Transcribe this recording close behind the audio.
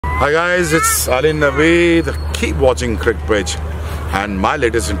Hi guys, it's Ali Naveed. Keep watching Cric Bridge and my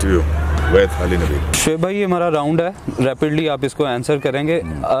latest interview with Ali Naveed. शेब भाई, ये हमारा round है, rapidly आप इसको आंसर करेंगे।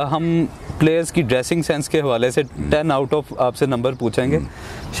 हम प्लेयर्स की ड्रेसिंग सेंस के हवाले से 10 आउट ऑफ आपसे नंबर पूछेंगे।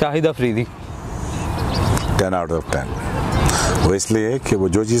 Shahid Afridi 10 out of 10। वो इसलिए कि वो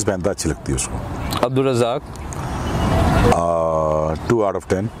जो चीज़ पहनता अच्छी लगती है उसको। Abdul Razzaq 2 out of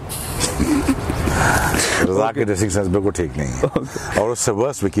 10। रज़ाक की ड्रेसिंग सेंस बिल्कुल ठीक नहीं है और उससे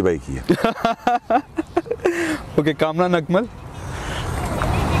वर्स्ट विकी भाई की है। Okay, Kamran Akmal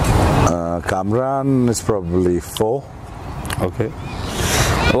Kamran is probably 4. Okay.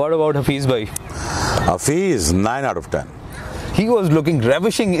 What about Hafiz bhai? Hafiz 9 out of 10. He was looking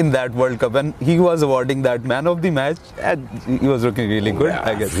ravishing in that World Cup and he was awarding that man of the match and he was looking really good,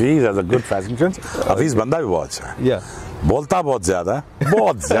 I guess. Hafiz has a good fashion sense. Hafiz बंदा भी बहुत अच्छा है। Yeah. बोलता बहुत ज़्यादा है,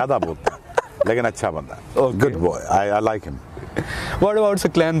 बहुत ज़्यादा बोलता है, लेकिन अच्छा बंदा है। Okay. Good boy. I like him. What about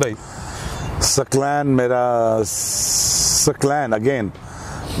Saklan bhai? Saklan मेरा Saklan again.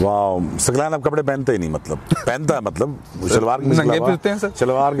 वाह, सकलान अब कपड़े पहनते ही नहीं, मतलब पहनता है, मतलब शलवार के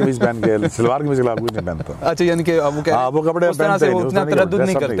शलवार के बीच पहन के शलवार के बीच कुछ नहीं पहनता। अच्छा, यानी कि अब वो कपड़े पहनते ही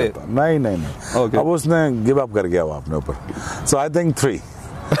नहीं करते। नहीं। अब उसने गिव अप कर गया वो अपने ऊपर। सो I think 3।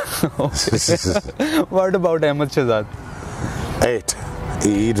 What about Ahmed Shahzad? 8.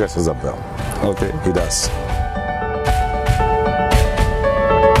 He dresses up well. Okay. He does.